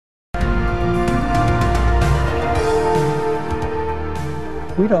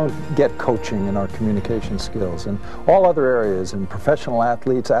We don't get coaching in our communication skills. And all other areas, in professional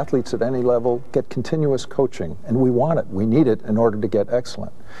athletes, athletes at any level, get continuous coaching. And we want it. We need it in order to get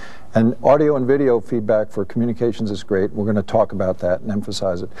excellent. And audio and video feedback for communications is great. We're going to talk about that and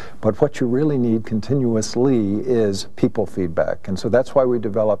emphasize it. But what you really need continuously is people feedback. And so that's why we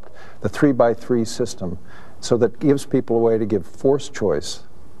developed the 3x3 system, so that gives people a way to give forced choice,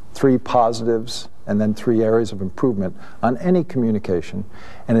 3 positives, and then 3 areas of improvement on any communication.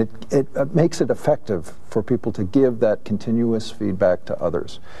 And it makes it effective for people to give that continuous feedback to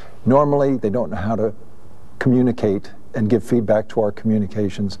others. Normally, they don't know how to communicate and give feedback to our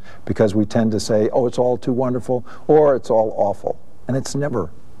communications because we tend to say, oh, it's all too wonderful, or it's all awful. And it's never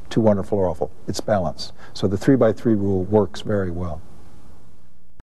too wonderful or awful. It's balanced. So the 3x3 rule works very well.